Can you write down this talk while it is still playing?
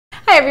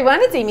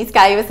everyone, it's Amy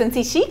Scalia with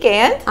Scentsy Chic,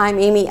 and I'm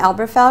Amy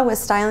Elberfeld with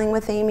Styling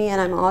with Amy,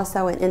 and I'm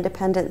also an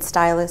independent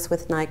stylist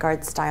with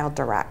Nygaard Style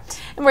Direct.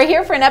 And we're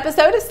here for an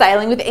episode of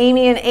Styling with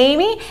Amy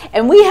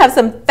and we have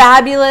some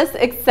fabulous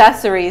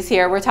accessories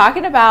here. We're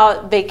talking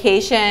about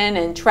vacation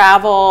and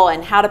travel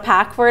and how to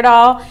pack for it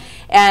all.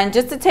 And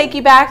just to take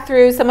you back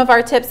through some of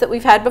our tips that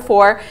we've had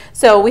before.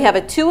 So we have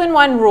a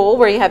 2-in-1 rule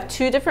where you have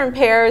 2 different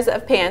pairs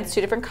of pants, 2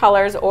 different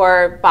colors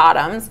or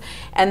bottoms.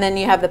 And then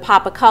you have the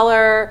pop of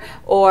color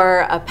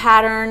or a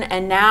pattern.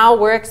 And now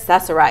we're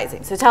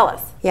accessorizing. So tell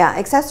us. Yeah,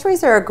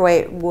 accessories are a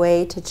great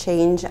way to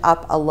change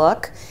up a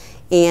look.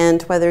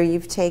 And whether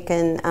you've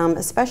taken,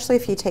 especially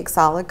if you take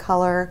solid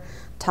color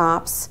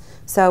tops.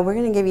 So we're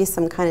going to give you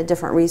some kind of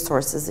different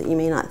resources that you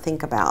may not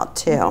think about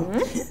too.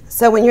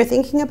 So when you're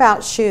thinking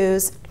about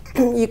shoes,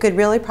 you could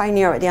really probably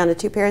narrow it down to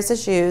 2 pairs of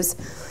shoes.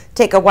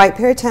 Take a white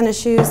pair of tennis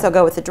shoes, they'll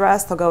go with a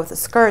dress, they'll go with a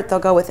skirt, they'll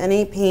go with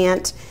any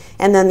pant.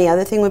 And then the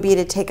other thing would be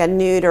to take a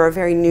nude or a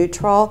very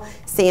neutral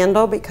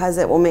sandal because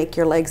it will make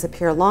your legs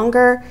appear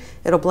longer.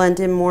 It'll blend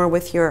in more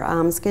with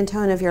your skin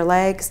tone of your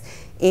legs.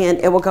 And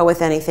it will go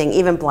with anything,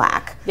 even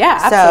black. Yeah,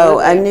 absolutely. So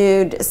a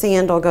nude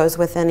sandal goes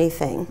with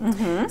anything.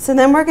 So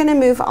then we're going to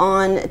move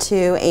on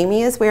to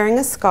Amy is wearing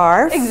a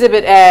scarf.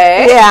 Exhibit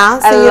A. Yeah.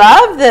 So I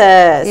love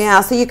this.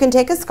 Yeah, so you can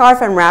take a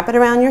scarf and wrap it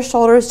around your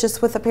shoulders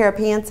just with a pair of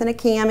pants and a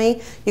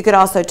cami. You could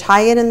also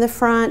tie it in the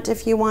front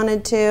if you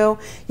wanted to.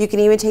 You can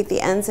even take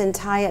the ends and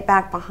tie it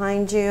back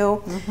behind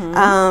you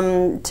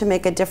to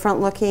make a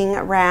different looking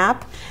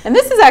wrap. And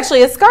this is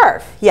actually a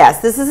scarf.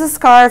 Yes, this is a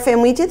scarf,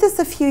 and we did this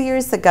a few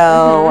years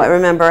ago, I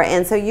remember.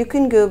 And so you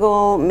can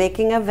Google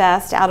making a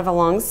vest out of a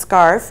long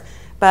scarf,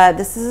 but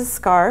this is a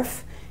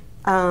scarf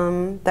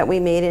that I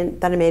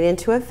made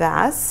into a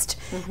vest.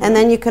 And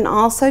then you can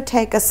also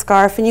take a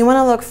scarf, and you want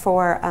to look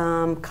for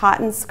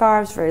cotton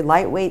scarves, very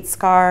lightweight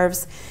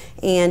scarves,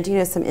 and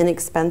some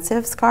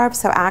inexpensive scarves.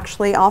 So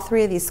actually all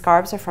 3 of these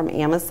scarves are from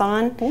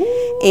Amazon.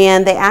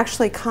 And they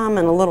actually come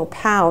in a little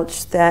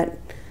pouch that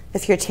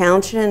if you're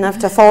talented enough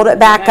to fold it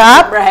back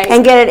up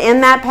and get it in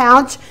that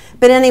pouch.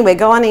 But anyway,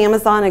 go on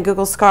Amazon and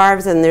Google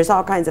scarves, and there's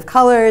all kinds of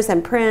colors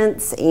and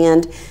prints,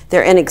 and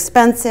they're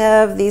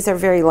inexpensive. These are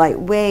very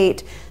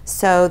lightweight.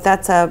 So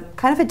that's a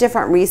kind of a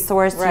different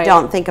resource you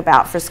don't think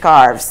about for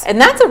scarves. And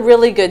that's a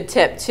really good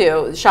tip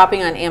too,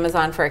 shopping on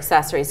Amazon for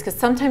accessories, because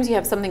sometimes you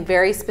have something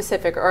very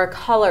specific or a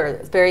color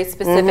that's very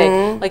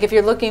specific. Like if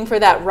you're looking for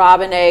that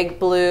robin egg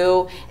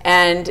blue,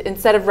 and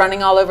instead of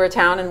running all over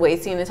town and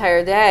wasting an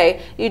entire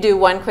day, you do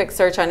one quick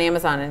search on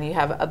Amazon and you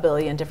have a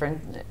billion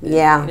different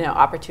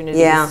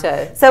opportunities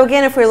to. So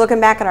again, if we're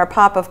looking back at our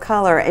pop of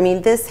color, I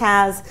mean, this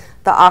has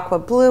the aqua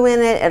blue in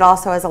it. It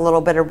also has a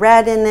little bit of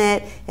red in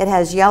it. It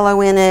has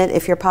yellow in it.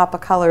 If your pop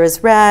of color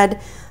is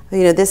red,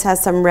 this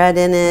has some red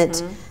in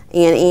it.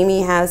 And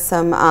Amy has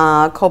some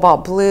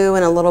cobalt blue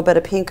and a little bit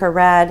of pink or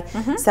red.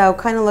 So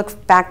kind of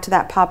look back to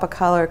that pop of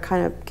color,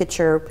 kind of get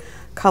your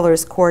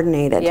colors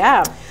coordinated.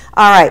 Yeah.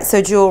 All right,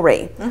 so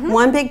jewelry.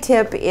 One big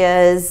tip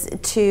is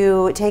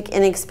to take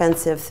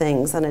inexpensive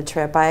things on a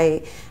trip.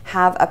 I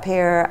have a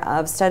pair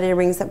of studded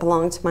rings that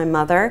belong to my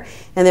mother,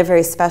 and they're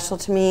very special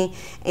to me.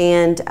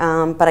 And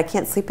but I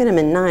can't sleep in them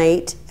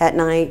at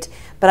night.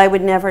 But I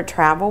would never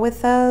travel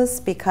with those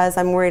because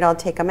I'm worried I'll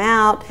take them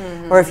out,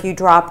 or if you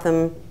drop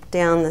them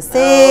down the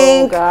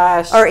sink,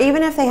 or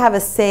even if they have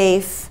a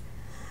safe.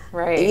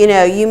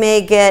 You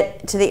may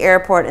get to the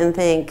airport and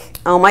think,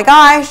 oh my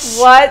gosh,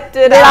 what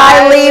did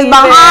I leave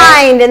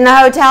behind in the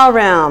hotel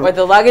room? Or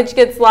the luggage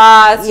gets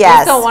lost. Yes. You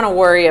just don't want to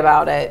worry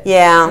about it.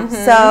 Yeah.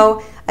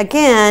 So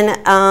again,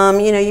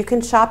 you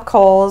can shop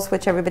Kohl's,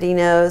 which everybody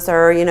knows,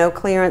 or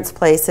clearance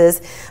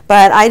places.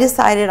 But I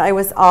decided I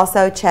was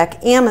also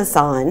check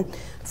Amazon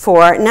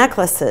for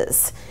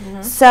necklaces.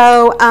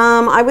 So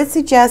I would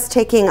suggest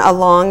taking a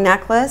long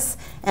necklace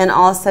and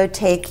also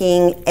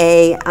taking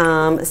a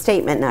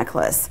statement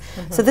necklace.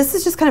 So this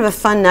is just kind of a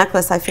fun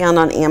necklace I found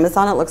on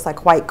Amazon. It looks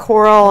like white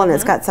coral and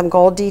it's got some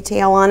gold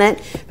detail on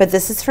it, but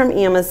this is from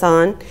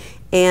Amazon.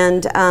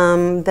 And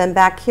then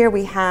back here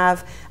we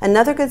have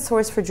another good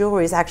source for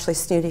jewelry is actually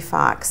Snooty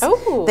Fox.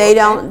 They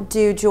don't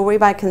do jewelry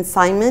by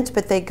consignment,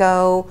 but they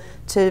go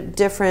to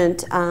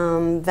different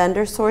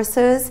vendor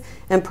sources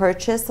and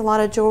purchase a lot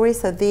of jewelry.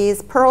 So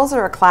these pearls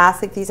are a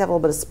classic. These have a little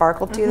bit of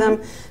sparkle to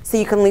them. So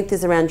you can loop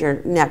these around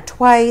your neck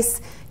twice.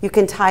 You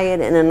can tie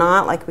it in a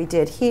knot like we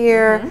did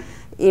here.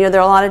 There are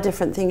a lot of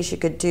different things you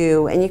could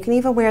do, and you can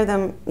even wear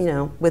them,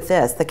 with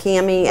this, the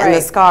cami and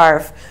the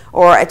scarf,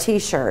 or a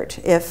t-shirt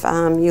if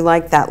you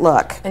like that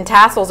look. And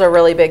tassels are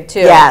really big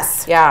too.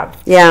 Yes. Yeah.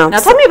 Yeah. Now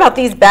tell me about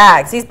these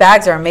bags. These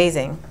bags are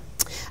amazing.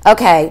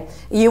 Okay,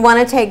 you want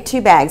to take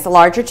 2 bags, a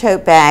larger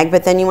tote bag,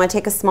 but then you want to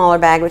take a smaller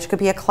bag, which could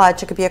be a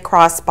clutch, it could be a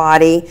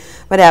crossbody,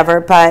 whatever,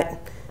 but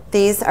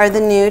these are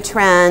the new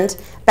trend.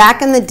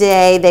 Back in the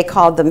day, they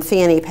called them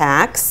fanny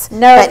packs,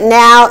 but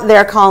now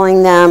they're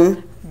calling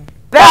them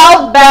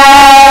belt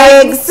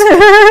bags. So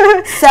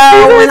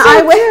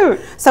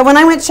when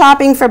I went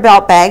shopping for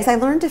belt bags, I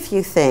learned a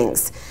few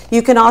things.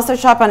 You can also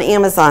shop on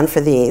Amazon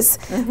for these.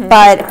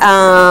 But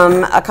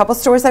a couple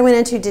stores I went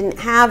into didn't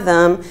have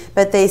them,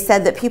 but they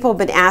said that people have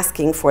been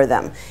asking for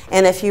them.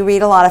 And if you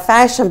read a lot of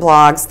fashion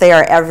blogs, they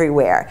are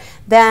everywhere.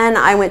 Then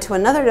I went to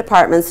another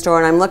department store,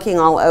 and I'm looking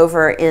all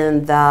over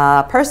in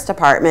the purse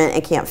department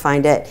and can't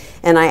find it.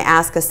 And I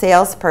asked a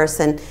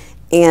salesperson,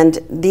 and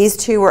these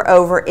two were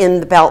over in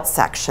the belt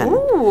section.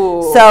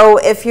 Ooh. So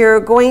if you're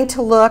going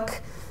to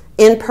look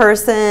in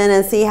person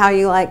and see how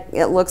you like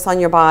it looks on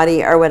your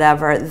body or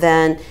whatever,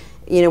 then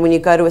when you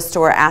go to a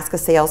store, ask a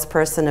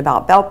salesperson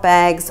about belt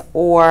bags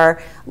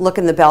or look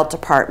in the belt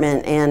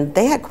department, and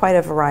they had quite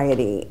a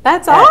variety.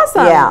 That's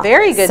awesome. Yeah.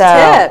 Very good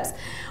tips.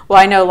 Well,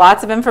 I know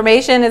lots of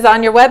information is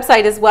on your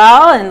website as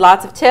well, and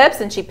lots of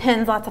tips, and she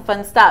pins lots of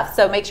fun stuff.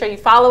 So make sure you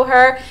follow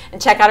her and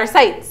check out her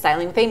site,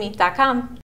 stylingwithamy.com.